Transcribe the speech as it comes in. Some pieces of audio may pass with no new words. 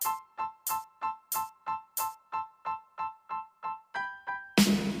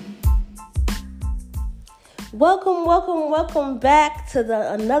Welcome back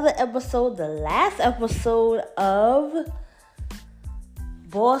to another episode, the last episode of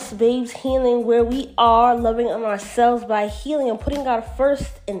Boss Babes Healing, where we are loving on ourselves by healing and putting God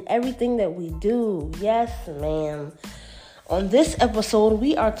first in everything that we do. Yes, ma'am. On this episode,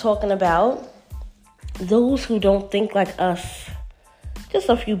 we are talking about those who don't think like us. Just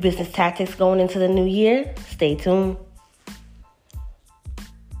a few business tactics going into the new year. Stay tuned.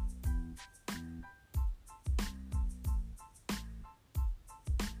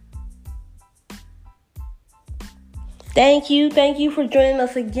 Thank you for joining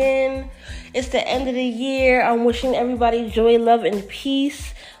us again. It's the end of the year. I'm wishing everybody joy, love, and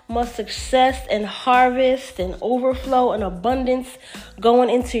peace, much success and harvest and overflow and abundance going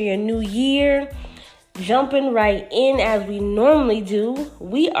into your new year. Jumping right in as we normally do,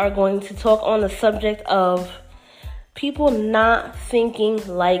 we are going to talk on the subject of people not thinking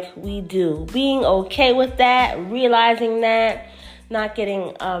like we do. Being okay with that, realizing that. Not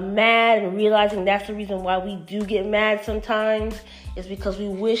getting mad and realizing that's the reason why we do get mad sometimes is because we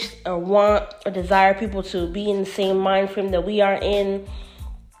wish or want or desire people to be in the same mind frame that we are in.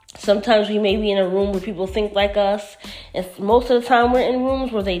 Sometimes we may be in a room where people think like us, and most of the time we're in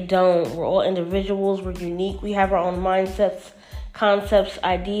rooms where they don't. We're all individuals, we're unique, we have our own mindsets, concepts,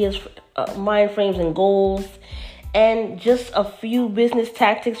 ideas, mind frames, and goals. And just a few business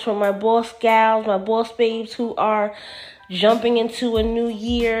tactics from my boss gals, my boss babes who are jumping into a new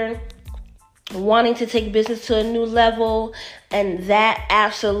year, wanting to take business to a new level, and that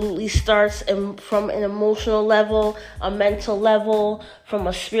absolutely starts from an emotional level, a mental level, from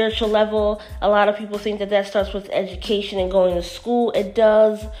a spiritual level. A lot of people think that starts with education and going to school. It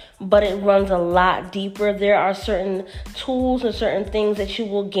does, but it runs a lot deeper. There are certain tools and certain things that you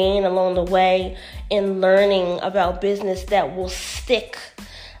will gain along the way in learning about business that will stick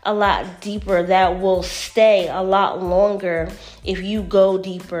a lot deeper, that will stay a lot longer if you go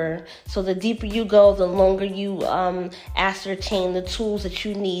deeper. So the deeper you go, the longer you ascertain the tools that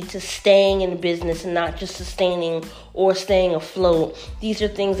you need to staying in business and not just sustaining or staying afloat. These are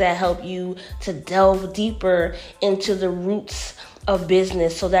things that help you to delve deeper into the roots of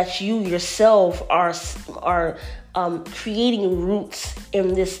business so that you yourself are creating roots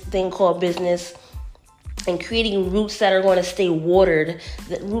in this thing called business, and creating roots that are going to stay watered,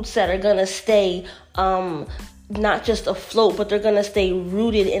 roots that are going to stay not just afloat, but they're going to stay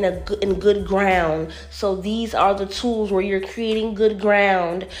rooted in good ground. So these are the tools where you're creating good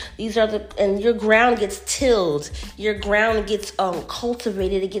ground. And your ground gets tilled. Your ground gets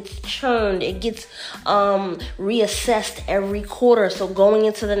cultivated. It gets churned. It gets reassessed every quarter. So going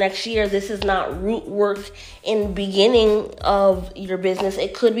into the next year, this is not root work in the beginning of your business.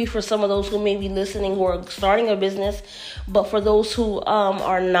 It could be for some of those who may be listening who are starting a business, but for those who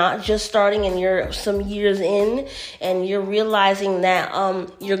are not just starting and you're some years in, and you're realizing that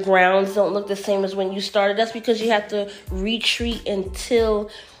your grounds don't look the same as when you started, that's because you have to retreat and till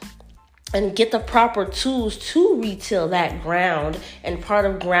and get the proper tools to retill that ground. And part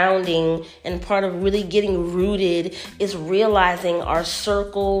of grounding and part of really getting rooted is realizing our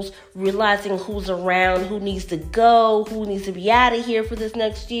circles, realizing who's around, who needs to go, who needs to be out of here for this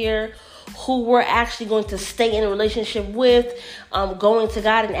next year, who we're actually going to stay in a relationship with, going to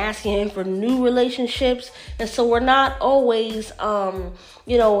God and asking Him for new relationships. And so we're not always,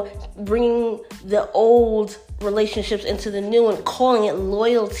 bringing the old relationships into the new and calling it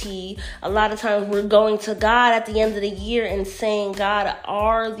loyalty. A lot of times we're going to God at the end of the year and saying, God,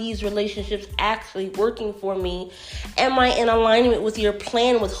 are these relationships actually working for me? Am I in alignment with your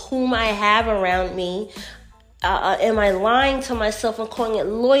plan with whom I have around me? Am I lying to myself and calling it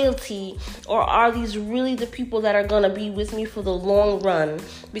loyalty, or are these really the people that are going to be with me for the long run?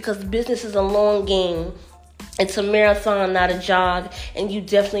 Because business is a long game. It's a marathon, not a jog, and you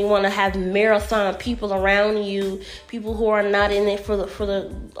definitely want to have marathon people around you, people who are not in it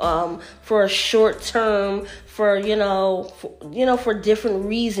for a short term, for different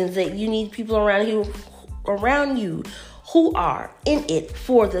reasons. That you need people around you who are in it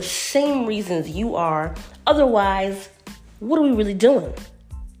for the same reasons you are. Otherwise, what are we really doing?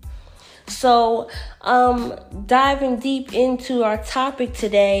 So, diving deep into our topic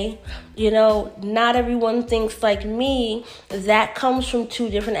today, not everyone thinks like me. That comes from two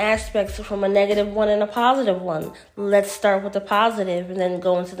different aspects, from a negative one and a positive one. Let's start with the positive and then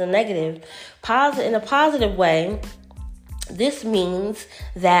go into the negative. In a positive way, this means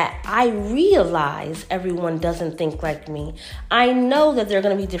that I realize everyone doesn't think like me. I know that there are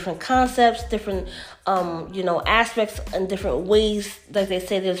going to be different concepts, different, aspects and different ways. Like they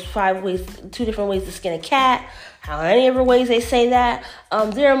say, there's 2 different ways to skin a cat. However ways they say that,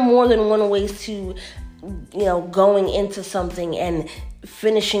 there are more than one ways to going into something and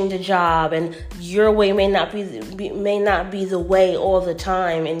finishing the job, and your way may not be the way all the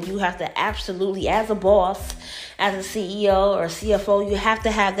time, and you have to absolutely, as a boss, as a CEO or CFO, you have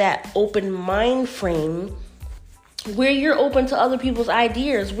to have that open mind frame where you're open to other people's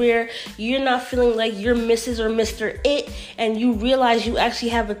ideas, where you're not feeling like you're Mrs. or Mr. It, and you realize you actually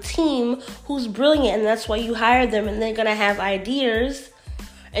have a team who's brilliant, and that's why you hire them, and they're going to have ideas,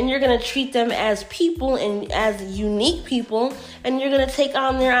 and you're going to treat them as people and as unique people, and you're going to take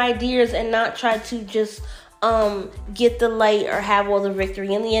on their ideas and not try to just get the light or have all the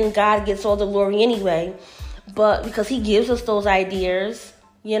victory. In the end, God gets all the glory anyway, but because he gives us those ideas,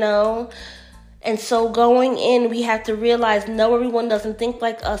 And so going in, we have to realize, no, everyone doesn't think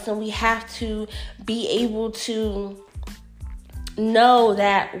like us, and we have to be able to know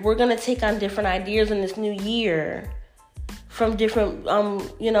that we're going to take on different ideas in this new year from different,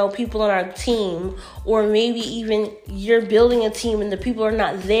 people on our team, or maybe even you're building a team and the people are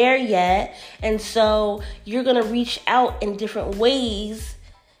not there yet. And so you're going to reach out in different ways,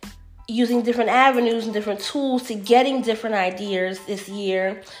 using different avenues and different tools to getting different ideas this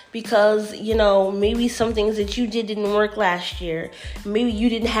year, because, maybe some things that you didn't work last year. Maybe you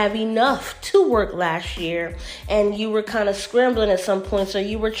didn't have enough to work last year, and you were kind of scrambling at some point. So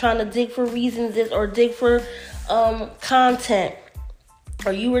you were trying to dig for reasons or dig for content,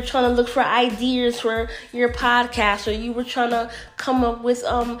 or you were trying to look for ideas for your podcast, or you were trying to come up with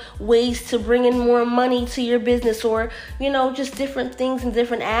ways to bring in more money to your business, or just different things and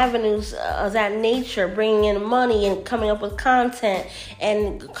different avenues of that nature, bringing in money and coming up with content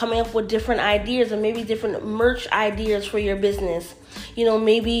and coming up with different ideas, and maybe different merch ideas for your business.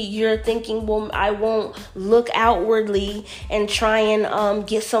 Maybe you're thinking, well, I won't look outwardly and try and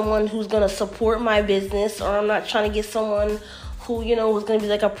get someone who's going to support my business, or I'm not trying to get someone who, who's going to be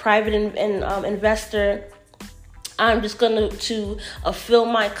like a private investor. I'm just going to fill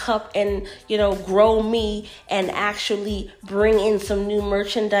my cup and, grow me and actually bring in some new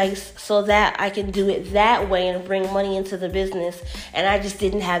merchandise so that I can do it that way and bring money into the business. And I just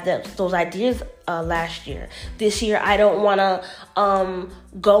didn't have those ideas last year. This year, I don't want to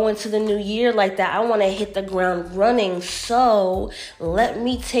go into the new year like that. I want to hit the ground running. So let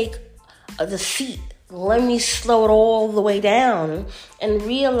me take the seat. Let me slow it all the way down and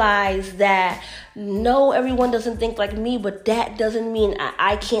realize that, no, everyone doesn't think like me, but that doesn't mean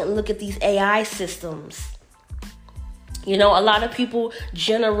I can't look at these AI systems. A lot of people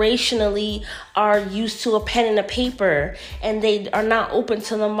generationally are used to a pen and a paper, and they are not open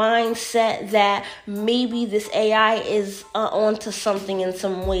to the mindset that maybe this AI is onto something in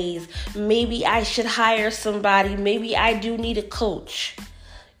some ways. Maybe I should hire somebody. Maybe I do need a coach.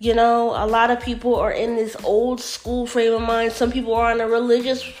 A lot of people are in this old school frame of mind. Some people are in a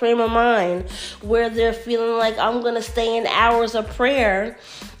religious frame of mind where they're feeling like, I'm going to stay in hours of prayer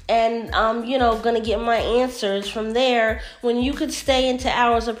and I'm, going to get my answers from there, when you could stay into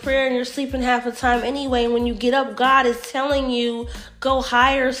hours of prayer and you're sleeping half the time anyway. And when you get up, God is telling you, go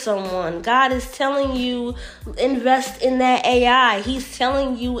hire someone. God is telling you, invest in that AI. He's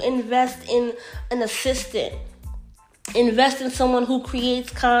telling you, invest in an assistant. Invest in someone who creates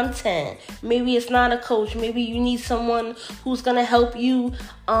content. Maybe it's not a coach. Maybe you need someone who's going to help you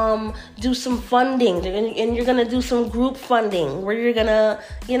do some funding. And you're going to do some group funding where you're going to,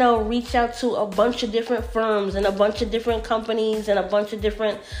 reach out to a bunch of different firms and a bunch of different companies and a bunch of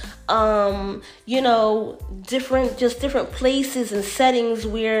different, different places and settings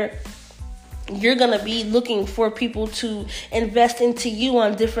where you're going to be looking for people to invest into you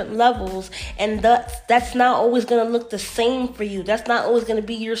on different levels. And that's not always going to look the same for you. That's not always going to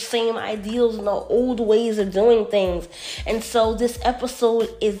be your same ideals and the old ways of doing things. And so this episode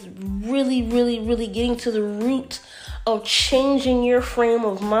is really, really, really getting to the root of changing your frame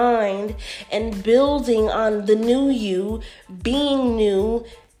of mind and building on the new you, being new,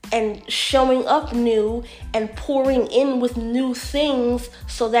 and showing up new and pouring in with new things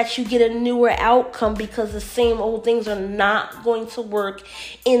so that you get a newer outcome, because the same old things are not going to work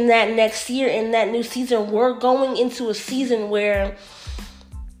in that next year, in that new season. We're going into a season where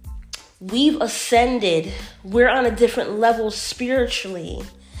we've ascended. We're on a different level spiritually.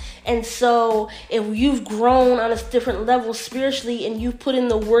 And so if you've grown on a different level spiritually and you've put in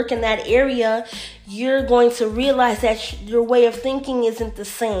the work in that area, you're going to realize that your way of thinking isn't the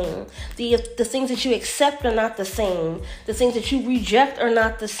same. The things that you accept are not the same. The things that you reject are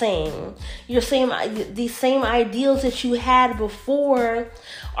not the same. The same ideals that you had before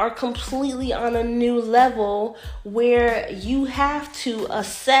are completely on a new level, where you have to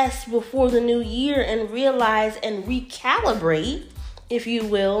assess before the new year and realize and recalibrate, if you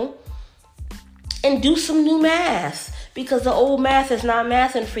will, and do some new math, because the old math is not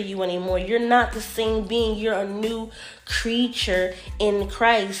mathing for you anymore. You're not the same being. You're a new creature in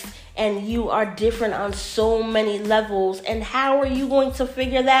Christ, and you are different on so many levels. And how are you going to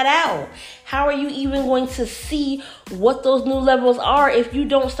figure that out? How are you even going to see what those new levels are if you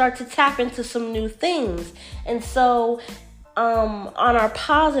don't start to tap into some new things? And so on our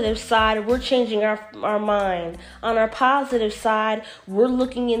positive side, we're changing our mind. On our positive side, we're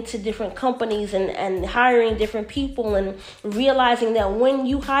looking into different companies and hiring different people, and realizing that when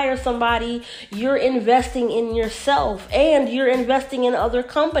you hire somebody, you're investing in yourself and you're investing in other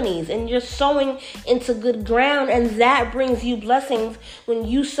companies, and you're sowing into good ground, and that brings you blessings. When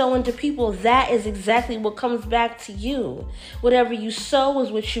you sow into people, that is exactly what comes back to you. Whatever you sow is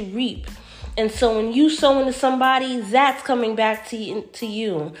what you reap. And so when you sow into somebody, that's coming back to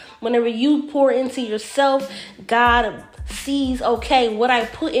you. Whenever you pour into yourself, God sees, okay, what I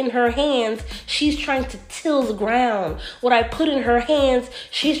put in her hands, she's trying to till the ground. What I put in her hands,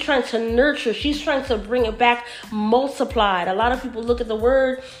 she's trying to nurture. She's trying to bring it back multiplied. A lot of people look at the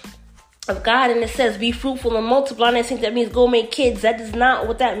word of God and it says be fruitful and multiply, and I think that means go make kids. That is not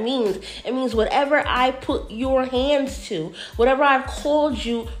what that means. It means whatever I put your hands to, whatever I've called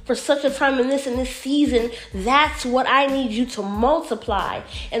you for such a time in this season, that's what I need you to multiply.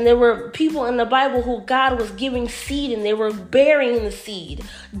 And there were people in the Bible who God was giving seed, and they were burying the seed.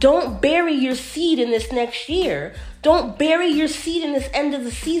 Don't bury your seed in this next year. Don't bury your seed in this end of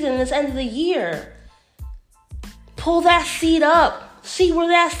the season, this end of the year. Pull that seed up. See where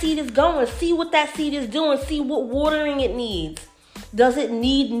that seed is going. See what that seed is doing. See what watering it needs. Does it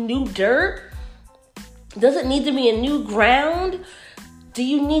need new dirt? Does it need to be a new ground? Do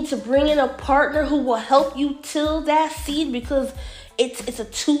you need to bring in a partner who will help you till that seed? Because it's a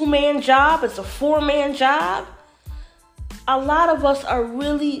 2-man job. It's a 4-man job. A lot of us are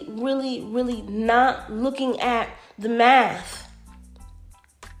really, really, really not looking at the math.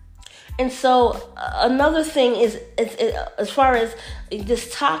 And so another thing is as far as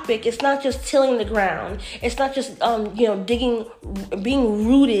this topic, it's not just tilling the ground. It's not just, digging, being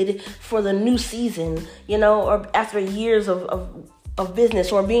rooted for the new season, or after years of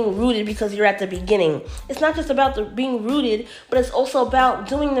business, or being rooted because you're at the beginning. It's not just about being rooted, but it's also about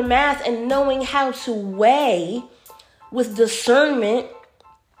doing the math and knowing how to weigh with discernment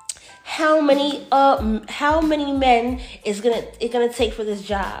how many men it's gonna take for this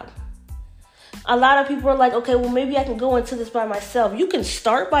job. A lot of people are like, okay, well, maybe I can go into this by myself. You can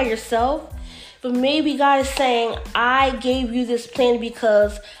start by yourself, but maybe God is saying, I gave you this plan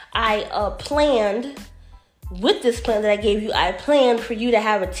because I planned with this plan that I gave you. I planned for you to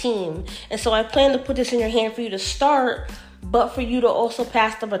have a team. And so I plan to put this in your hand for you to start, but for you to also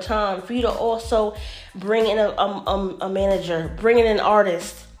pass the baton, for you to also bring in a manager, bring in an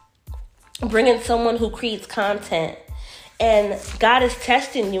artist, bring in someone who creates content. And God is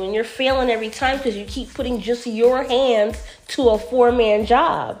testing you, and you're failing every time because you keep putting just your hands to a 4-man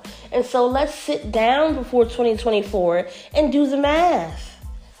job. And so let's sit down before 2024 and do the math.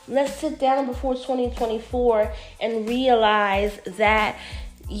 Let's sit down before 2024 and realize that,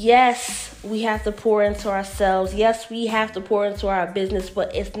 yes, we have to pour into ourselves. Yes, we have to pour into our business,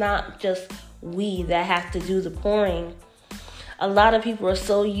 but it's not just we that have to do the pouring. A lot of people are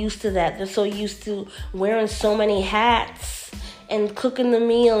so used to that. They're so used to wearing so many hats and cooking the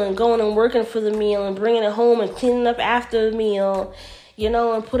meal and going and working for the meal and bringing it home and cleaning up after the meal,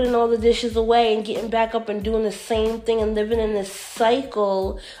 and putting all the dishes away and getting back up and doing the same thing and living in this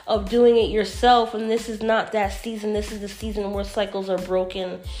cycle of doing it yourself. And this is not that season. This is the season where cycles are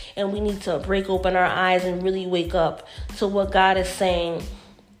broken, and we need to break open our eyes and really wake up to what God is saying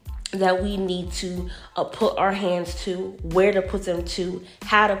that we need to put our hands to, where to put them to,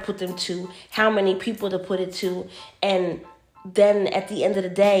 how to put them to, how many people to put it to, and then at the end of the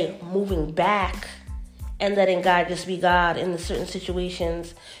day, moving back and letting God just be God in the certain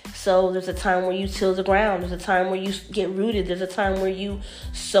situations. So there's a time where you till the ground. There's a time where you get rooted. There's a time where you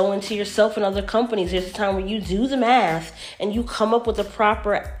sow into yourself and other companies. There's a time where you do the math and you come up with the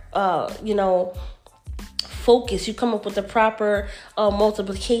proper, focus. You come up with the proper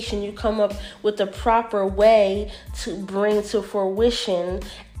multiplication. You come up with the proper way to bring to fruition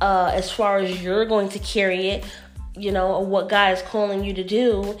as far as you're going to carry it, what God is calling you to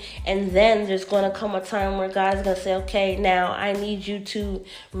do. And then there's going to come a time where God's going to say, okay, now I need you to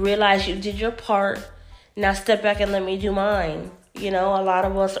realize you did your part. Now step back and let me do mine. A lot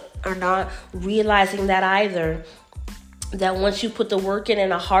of us are not realizing that either. That once you put the work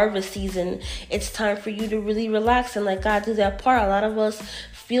in a harvest season, it's time for you to really relax and let God do that part. A lot of us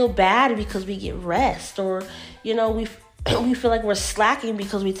feel bad because we get rest, or we feel like we're slacking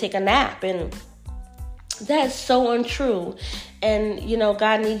because we take a nap. And That's so untrue. And,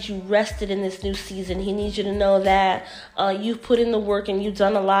 God needs you rested in this new season. He needs you to know that you've put in the work and you've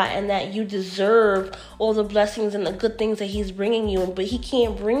done a lot, and that you deserve all the blessings and the good things that he's bringing you. But he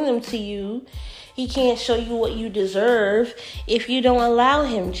can't bring them to you. He can't show you what you deserve if you don't allow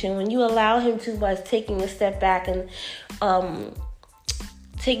him to. And you allow him to by taking a step back and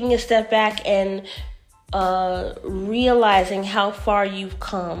realizing how far you've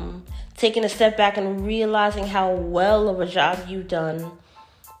come. Taking a step back and realizing how well of a job you've done.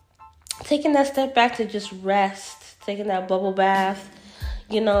 Taking that step back to just rest. Taking that bubble bath.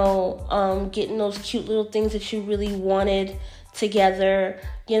 Getting those cute little things that you really wanted together.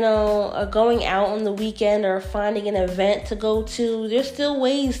 Going out on the weekend or finding an event to go to. There's still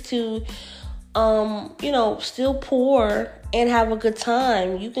ways to, still pour and have a good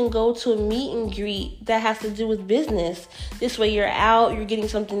time. You can go to a meet and greet that has to do with business. This way you're out, you're getting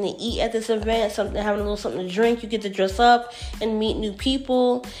something to eat at this event, having a little something to drink. You get to dress up and meet new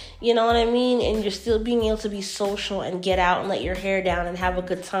people. You know what I mean? And you're still being able to be social and get out and let your hair down and have a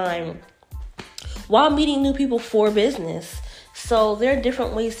good time while meeting new people for business. So there are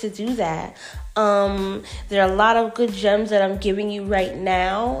different ways to do that. There are a lot of good gems that I'm giving you right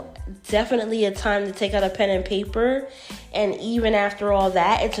now. Definitely a time to take out a pen and paper. And even after all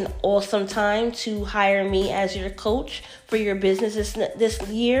that, it's an awesome time to hire me as your coach for your business this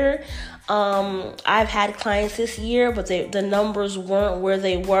year. I've had clients this year, but the numbers weren't where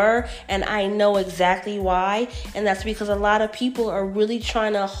they were, and I know exactly why. And that's because a lot of people are really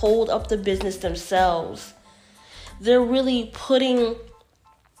trying to hold up the business themselves. They're really putting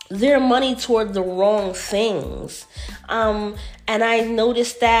their money toward the wrong things. And I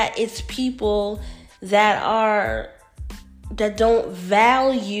noticed that it's people that don't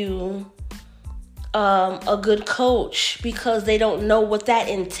value a good coach because they don't know what that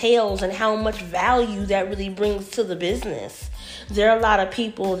entails and how much value that really brings to the business. There are a lot of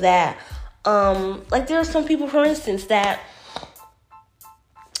people that, there are some people, for instance, that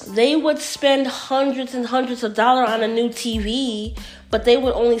they would spend hundreds and hundreds of dollars on a new TV, but they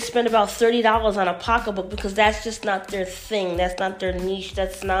would only spend about $30 on a pocketbook because that's just not their thing. That's not their niche.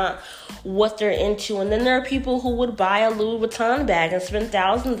 That's not what they're into. And then there are people who would buy a Louis Vuitton bag and spend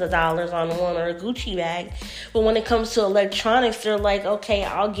thousands of dollars on one, or a Gucci bag. But when it comes to electronics, they're like, okay,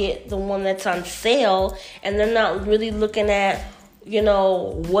 I'll get the one that's on sale. And they're not really looking at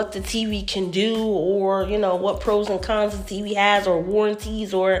what the TV can do, or, what pros and cons the TV has, or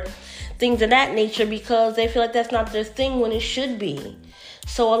warranties, or things of that nature, because they feel like that's not their thing when it should be.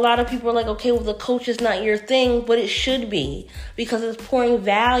 So a lot of people are like, okay, well, the coach is not your thing, but it should be, because it's pouring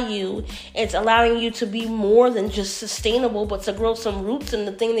value. It's allowing you to be more than just sustainable, but to grow some roots in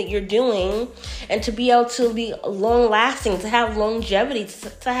the thing that you're doing, and to be able to be long lasting, to have longevity,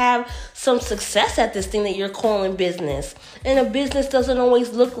 to have some success at this thing that you're calling business. And a business doesn't always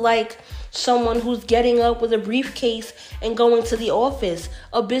look like someone who's getting up with a briefcase and going to the office.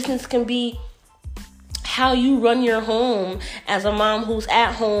 A business can be how you run your home as a mom who's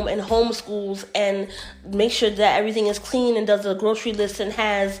at home and homeschools and make sure that everything is clean and does a grocery list and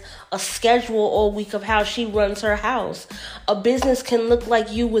has a schedule all week of how she runs her house. A business can look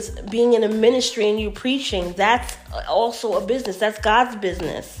like you with being in a ministry and you preaching. That's also a business. That's God's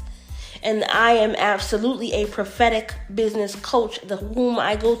business. And I am absolutely a prophetic business coach, whom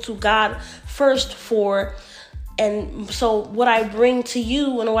I go to God first for. And so what I bring to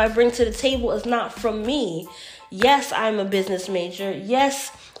you and what I bring to the table is not from me. Yes, I'm a business major.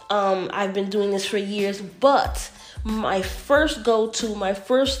 Yes, I've been doing this for years. But my first go-to, my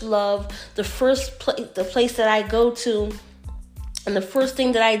first love, the place that I go to, and the first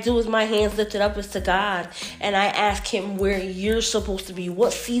thing that I do is my hands lifted up is to God. And I ask him where you're supposed to be.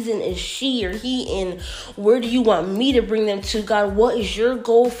 What season is she or he in? Where do you want me to bring them to? God, what is your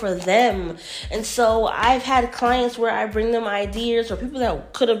goal for them? And so I've had clients where I bring them ideas, or people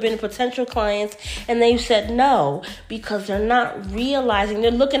that could have been potential clients, and they've said no, because they're not realizing.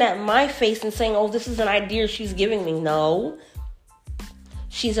 They're looking at my face and saying, oh, this is an idea she's giving me. No.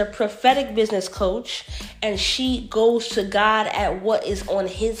 She's a prophetic business coach, and she goes to God at what is on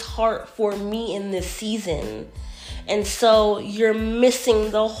his heart for me in this season. And so you're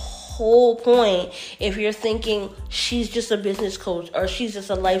missing the whole point if you're thinking she's just a business coach or she's just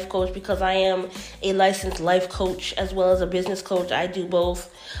a life coach, because I am a licensed life coach as well as a business coach. I do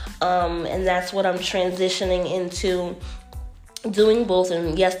both. And that's what I'm transitioning into doing both,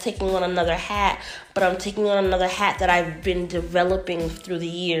 and yes, taking on another hat, but I'm taking on another hat that I've been developing through the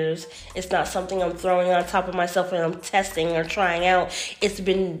years. It's not something I'm throwing on top of myself and I'm testing or trying out. It's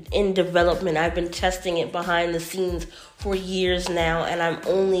been in development. I've been testing it behind the scenes for years now, and I'm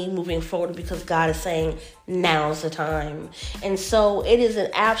only moving forward because God is saying now's the time. And so it is an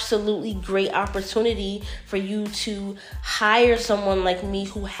absolutely great opportunity for you to hire someone like me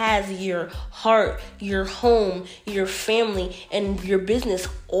who has your heart, your home, your family, and your business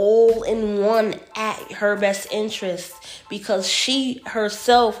all in one at her best interest, because she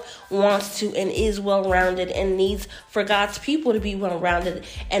herself wants to and is well-rounded and needs for God's people to be well-rounded.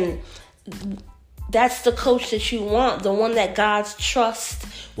 And that's the coach that you want, the one that God trusts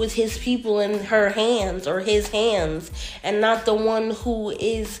with his people in her hands or his hands, and not the one who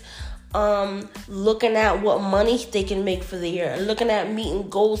is looking at what money they can make for the year, looking at meeting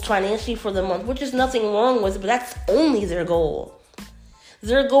goals financially for the month, which is nothing wrong with, but that's only their goal.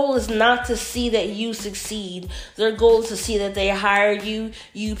 Their goal is not to see that you succeed. Their goal is to see that they hire you,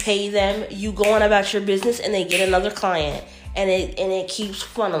 you pay them, you go on about your business, and they get another client. And it keeps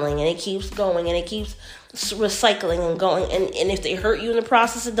funneling, and it keeps going, and it keeps recycling and going. And if they hurt you in the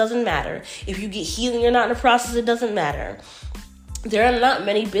process, it doesn't matter. If you get healing or not in the process, it doesn't matter. There are not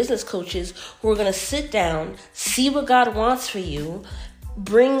many business coaches who are going to sit down, see what God wants for you,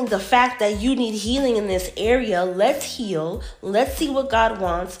 bring the fact that you need healing in this area. Let's heal. Let's see what God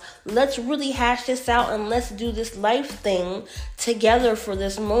wants. Let's really hash this out, and let's do this life thing together for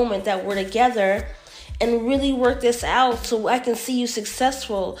this moment that we're together, and really work this out so I can see you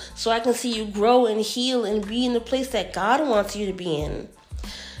successful, so I can see you grow and heal and be in the place that God wants you to be in.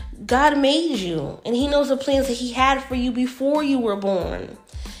 God made you, and he knows the plans that he had for you before you were born.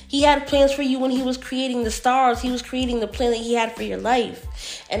 He had plans for you when he was creating the stars. He was creating the plan that he had for your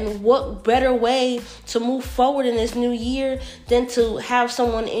life. And what better way to move forward in this new year than to have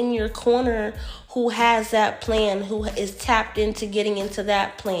someone in your corner who has that plan, who is tapped into getting into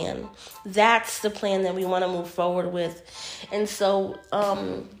that plan. That's the plan that we want to move forward with. And so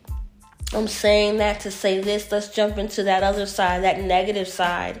I'm saying that to say this. Let's jump into that other side, that negative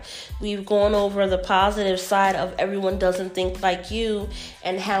side. We've gone over the positive side of everyone doesn't think like you,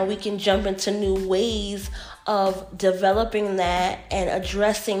 and how we can jump into new ways of developing that and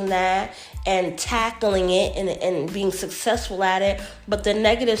addressing that and tackling it and being successful at it. But the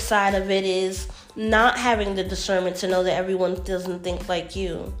negative side of it is not having the discernment to know that everyone doesn't think like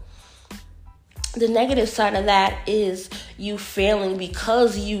you. The negative side of that is you failing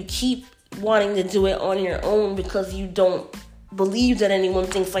because you keep wanting to do it on your own, because you don't believe that anyone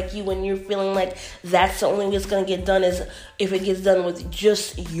thinks like you, and you're feeling like that's the only way it's going to get done is if it gets done with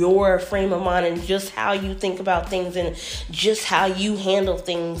just your frame of mind and just how you think about things and just how you handle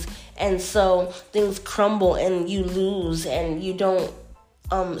things. And so things crumble and you lose and you don't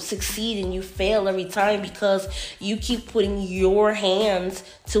succeed, and you fail every time because you keep putting your hands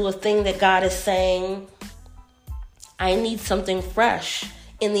to a thing that God is saying, I need something fresh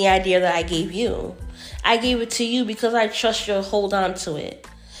in the idea that I gave you. I gave it to you because I trust you'll hold on to it.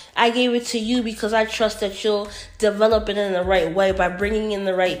 I gave it to you because I trust that you'll develop it in the right way by bringing in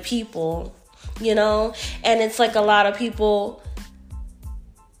the right people, you know? And it's like a lot of people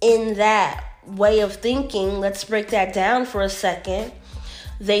in that way of thinking, let's break that down for a second.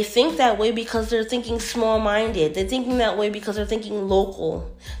 They think that way because they're thinking small-minded. They're thinking that way because they're thinking local.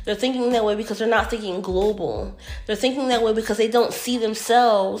 They're thinking that way because they're not thinking global. They're thinking that way because they don't see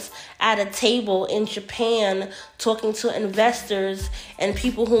themselves at a table in Japan talking to investors and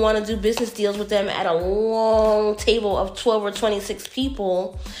people who want to do business deals with them at a long table of 12 or 26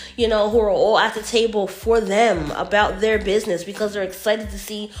 people, you know, who are all at the table for them about their business because they're excited to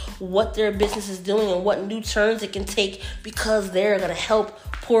see what their business is doing and what new turns it can take because they're going to help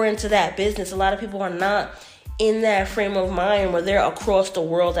pour into that business. A lot of people are not in that frame of mind where they're across the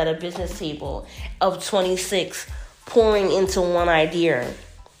world at a business table of 26 pouring into one idea.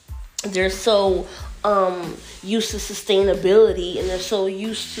 They're so used to sustainability, and they're so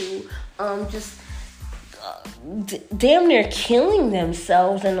used to damn near killing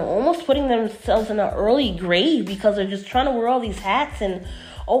themselves and almost putting themselves in an early grave because they're just trying to wear all these hats and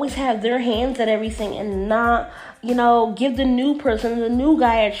always have their hands at everything and not, you know, give the new person, the new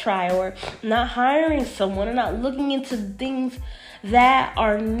guy a try, or not hiring someone or not looking into things that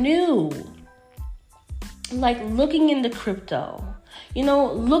are new. Like looking into crypto, you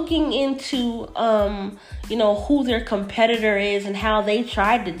know, looking into, you know, who their competitor is and how they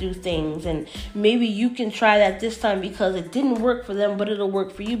tried to do things. And maybe you can try that this time because it didn't work for them, but it'll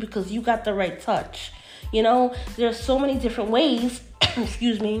work for you because you got the right touch. You know, there's so many different ways,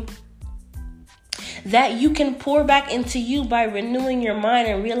 excuse me, that you can pour back into you by renewing your mind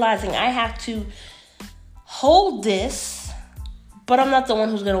and realizing I have to hold this, but I'm not the one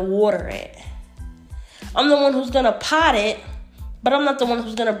who's going to water it. I'm the one who's going to pot it, but I'm not the one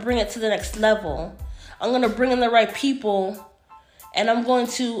who's going to bring it to the next level. I'm going to bring in the right people, and I'm going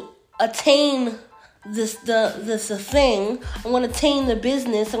to attain this thing. I'm going to attain the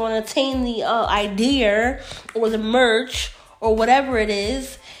business. I'm going to attain the idea or the merch or whatever it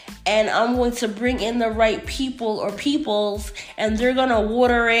is. And I'm going to bring in the right people or peoples, and they're going to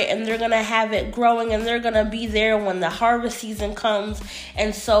water it, and they're going to have it growing, and they're going to be there when the harvest season comes.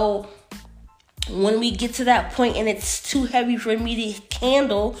 And so when we get to that point and it's too heavy for me to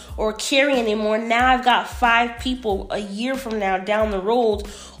handle or carry anymore, now I've got 5 people a year from now down the road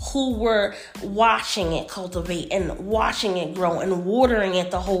who were watching it cultivate and watching it grow and watering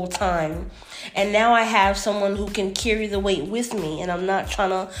it the whole time. And now I have someone who can carry the weight with me, and I'm not trying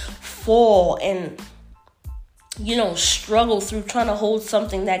to fall and, struggle through trying to hold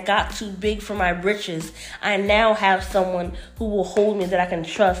something that got too big for my britches. I now have someone who will hold me that I can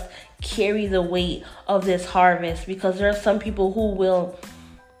trust, carry the weight of this harvest, because there are some people who will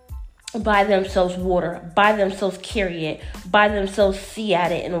by themselves water, by themselves carry it, by themselves see at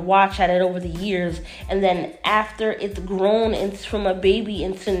it and watch at it over the years. And then after it's grown into from a baby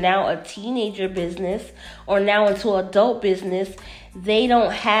into now a teenager business or now into adult business, they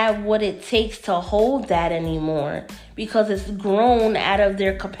don't have what it takes to hold that anymore because it's grown out of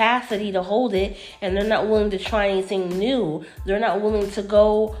their capacity to hold it, and they're not willing to try anything new. They're not willing to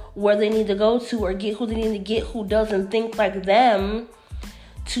go where they need to go to or get who they need to get who doesn't think like them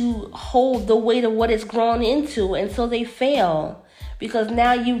to hold the weight of what it's grown into, and so they fail because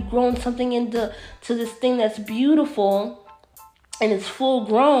now you've grown something into this thing that's beautiful and it's full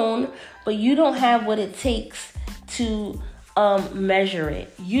grown, but you don't have what it takes to measure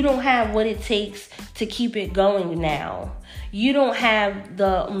it. You don't have what it takes to keep it going now. You don't have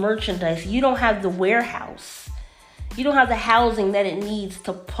the merchandise. You don't have the warehouse. You don't have the housing that it needs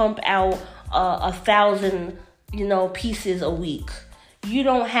to pump out 1,000, pieces a week. You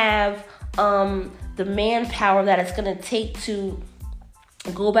don't have the manpower that it's going to take to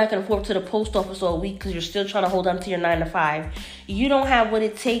go back and forth to the post office all week because you're still trying to hold on to your 9 to 5. You don't have what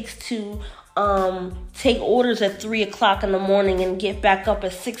it takes to take orders at 3 o'clock in the morning and get back up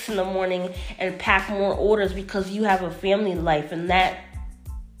at 6 in the morning and pack more orders because you have a family life, and that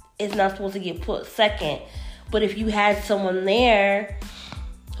is not supposed to get put second. But if you had someone there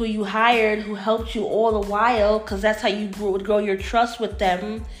who you hired, who helped you all the while, because that's how you would grow your trust with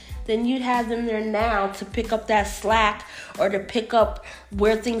them, then you'd have them there now to pick up that slack or to pick up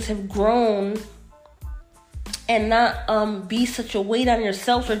where things have grown and not be such a weight on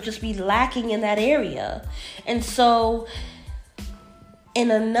yourself or just be lacking in that area. And so,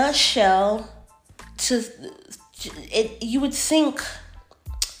 in a nutshell, you would think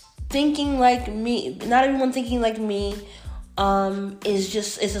thinking like me, not everyone thinking like me,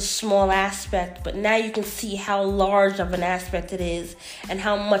 is a small aspect, but now you can see how large of an aspect it is and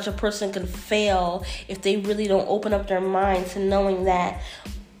how much a person can fail if they really don't open up their mind to knowing that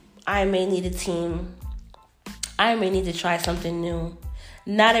I may need a team. I may need to try something new.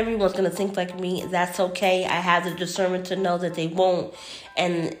 Not everyone's going to think like me. That's okay. I have the discernment to know that they won't.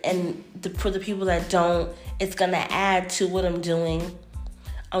 For the people that don't, it's going to add to what I'm doing.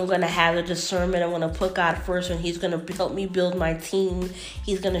 I'm going to have the discernment. I'm going to put God first, and He's going to help me build my team.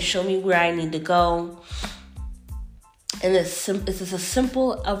 He's going to show me where I need to go. And it's just as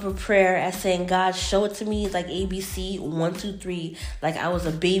simple of a prayer as saying, God, show it to me like ABC, 1, 2, 3, like I was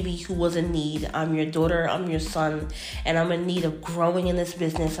a baby who was in need. I'm your daughter, I'm your son, and I'm in need of growing in this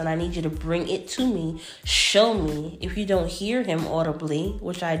business, and I need you to bring it to me. Show me. If you don't hear Him audibly,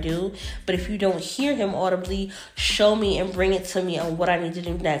 which I do, but if you don't hear Him audibly, show me and bring it to me on what I need to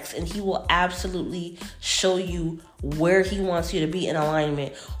do next, and He will absolutely show you where He wants you to be in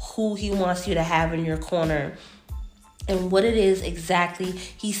alignment, who He wants you to have in your corner, and what it is exactly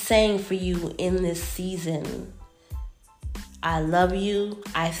He's saying for you in this season. I love you.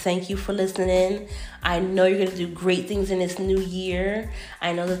 I thank you for listening. I know you're going to do great things in this new year.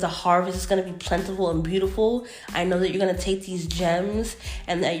 I know that the harvest is going to be plentiful and beautiful. I know that you're going to take these gems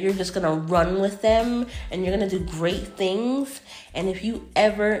and that you're just going to run with them and you're going to do great things. And if you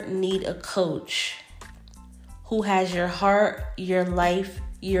ever need a coach who has your heart, your life,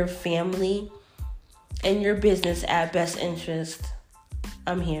 your family, and your business at best interest,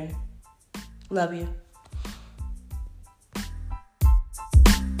 I'm here. Love you.